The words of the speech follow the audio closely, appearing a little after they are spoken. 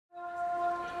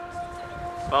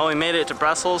Well, we made it to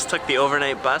Brussels, took the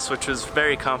overnight bus, which was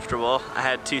very comfortable. I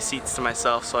had 2 seats to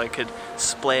myself so I could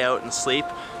splay out and sleep.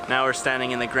 Now we're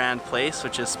standing in the Grand Place,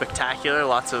 which is spectacular,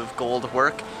 lots of gold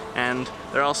work, and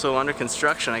they're also under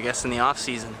construction, I guess, in the off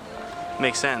season.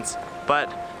 Makes sense.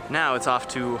 But now it's off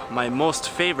to my most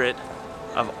favorite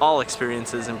of all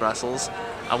experiences in Brussels,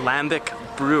 a Lambic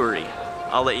brewery.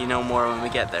 I'll let you know more when we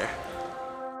get there.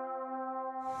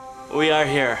 We are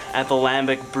here at the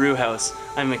Lambic brew house.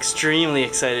 I'm extremely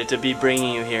excited to be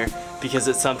bringing you here because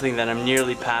it's something that I'm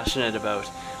nearly passionate about.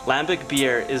 Lambic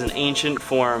beer is an ancient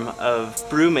form of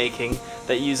brew making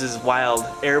that uses wild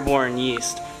airborne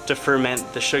yeast to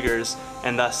ferment the sugars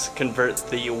and thus convert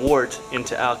the wort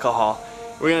into alcohol.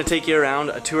 We're going to take you around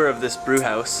a tour of this brew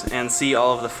house and see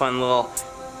all of the fun little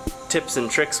tips and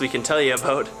tricks we can tell you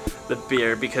about the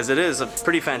beer because it is a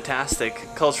pretty fantastic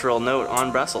cultural note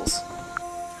on Brussels.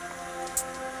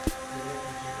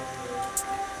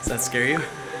 Does that scare you?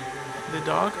 The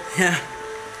dog? Yeah.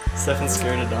 Stefan's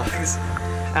scared of dogs.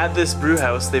 At this brew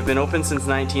house, they've been open since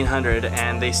 1900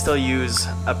 and they still use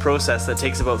a process that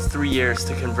takes about 3 years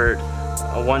to convert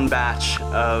one batch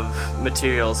of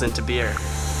materials into beer.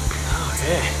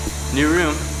 Okay. New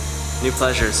room, new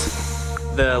pleasures.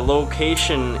 The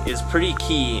location is pretty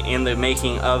key in the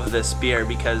making of this beer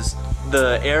because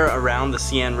the air around the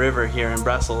Seine River here in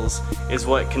Brussels is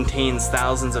what contains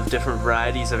thousands of different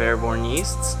varieties of airborne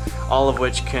yeasts, all of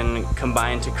which can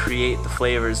combine to create the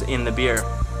flavors in the beer.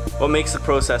 What makes the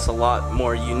process a lot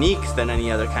more unique than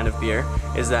any other kind of beer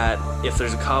is that if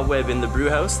there's a cobweb in the brew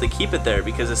house, they keep it there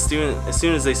because as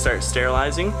soon as they start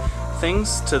sterilizing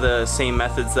things to the same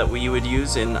methods that we would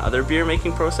use in other beer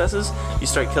making processes, you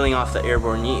start killing off the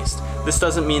airborne yeast. This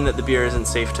doesn't mean that the beer isn't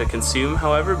safe to consume,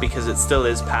 however, because it still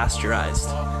is pasteurized.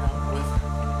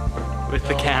 With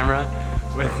the camera,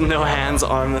 with no hands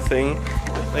on the thing.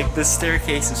 Like, this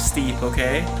staircase is steep,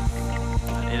 okay?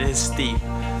 It is steep.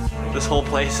 This whole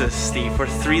place is steep. We're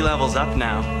 3 levels up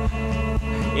now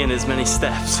in as many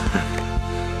steps.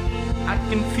 I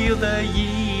can feel the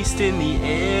yeast in the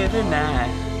air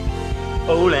tonight.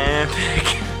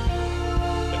 Lambic.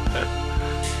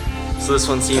 So this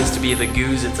one seems to be the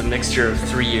goose. It's a mixture of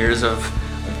 3 years of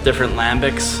different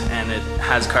lambics and it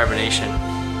has carbonation.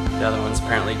 The other ones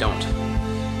apparently don't.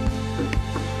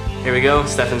 Here we go.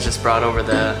 Stefan's just brought over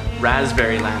the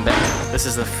raspberry lambic. This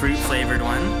is the fruit flavored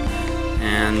one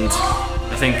and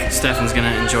I think Stefan's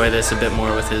gonna enjoy this a bit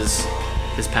more with his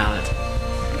palate.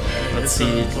 Let's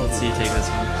see you take this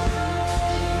one.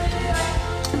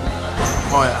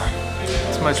 Oh yeah.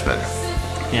 It's much better.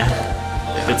 Yeah,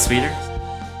 a bit sweeter.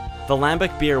 The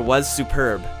Lambic beer was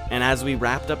superb, and as we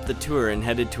wrapped up the tour and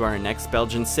headed to our next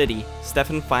Belgian city,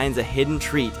 Stefan finds a hidden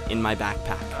treat in my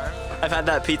backpack. I've had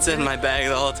that pizza in my bag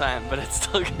the whole time, but it's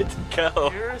still good to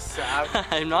go. You're a savage.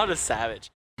 I'm not a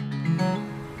savage.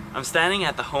 I'm standing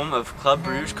at the home of Club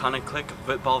Brugge Koninklijke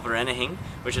Voetbalvereniging,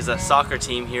 which is a soccer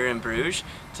team here in Bruges.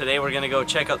 Today we're going to go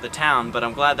check out the town, but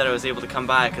I'm glad that I was able to come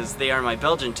by because they are my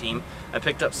Belgian team. I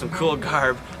picked up some cool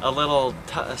garb, a little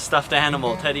stuffed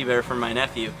animal teddy bear for my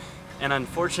nephew, and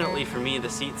unfortunately for me the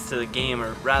seats to the game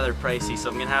are rather pricey, so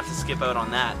I'm going to have to skip out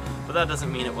on that, but that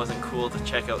doesn't mean it wasn't cool to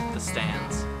check out the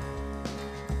stands.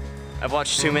 I've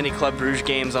watched too many Club Brugge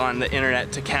games on the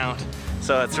internet to count,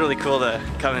 so it's really cool to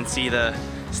come and see the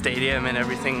stadium and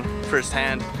everything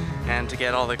firsthand and to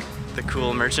get all the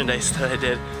cool merchandise that I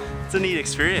did. It's a neat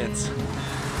experience.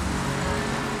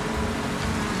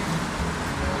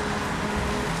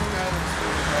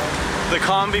 The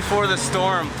calm before the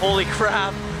storm, holy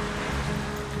crap!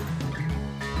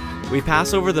 We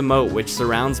pass over the moat which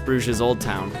surrounds Bruges' Old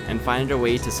Town and find our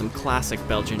way to some classic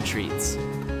Belgian treats.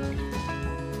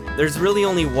 There's really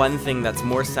only one thing that's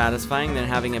more satisfying than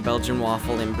having a Belgian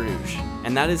waffle in Bruges,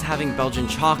 and that is having Belgian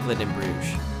chocolate in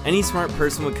Bruges. Any smart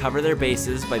person would cover their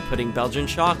bases by putting Belgian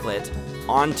chocolate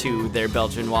onto their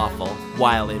Belgian waffle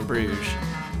while in Bruges.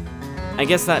 I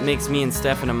guess that makes me and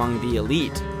Stefan among the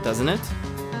elite, doesn't it?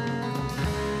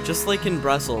 Just like in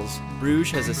Brussels,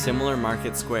 Bruges has a similar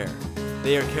market square.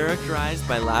 They are characterized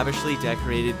by lavishly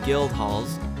decorated guild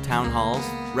halls, town halls,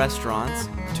 restaurants,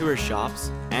 tourist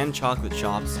shops, and chocolate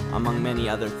shops, among many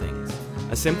other things.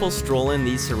 A simple stroll in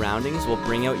these surroundings will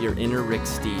bring out your inner Rick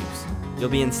Steves. You'll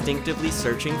be instinctively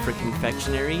searching for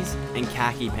confectionaries and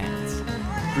khaki pants.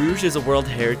 Bruges is a World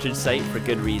Heritage Site for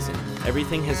good reason.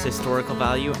 Everything has historical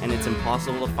value and it's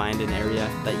impossible to find an area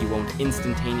that you won't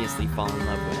instantaneously fall in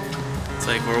love with. It's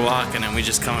like we're walking and we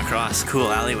just come across cool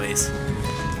alleyways,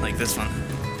 like this one.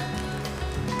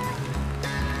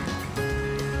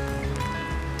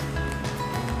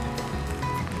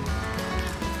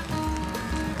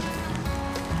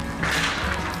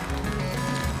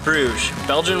 Bruges,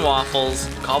 Belgian waffles,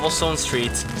 cobblestone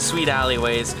streets, sweet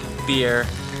alleyways, beer,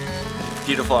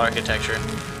 beautiful architecture,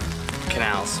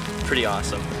 canals. Pretty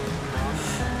awesome.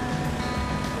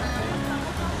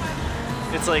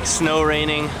 It's like snow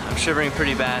raining. I'm shivering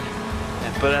pretty bad,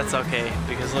 but that's okay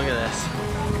because look at this.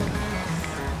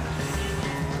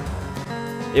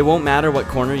 It won't matter what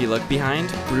corner you look behind,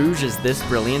 Bruges is this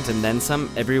brilliant and then some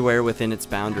everywhere within its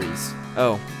boundaries.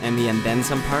 Oh, and the and then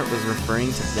some part was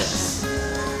referring to this.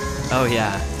 Oh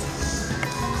yeah,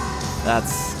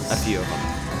 that's a few of them.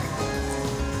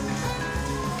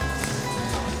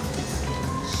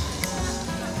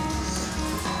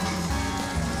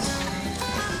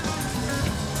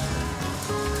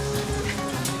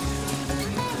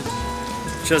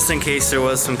 Just in case there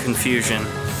was some confusion,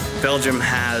 Belgium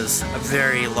has a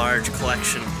very large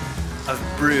collection of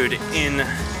brewed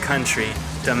in-country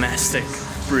domestic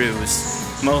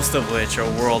brews, most of which are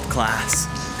world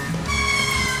class.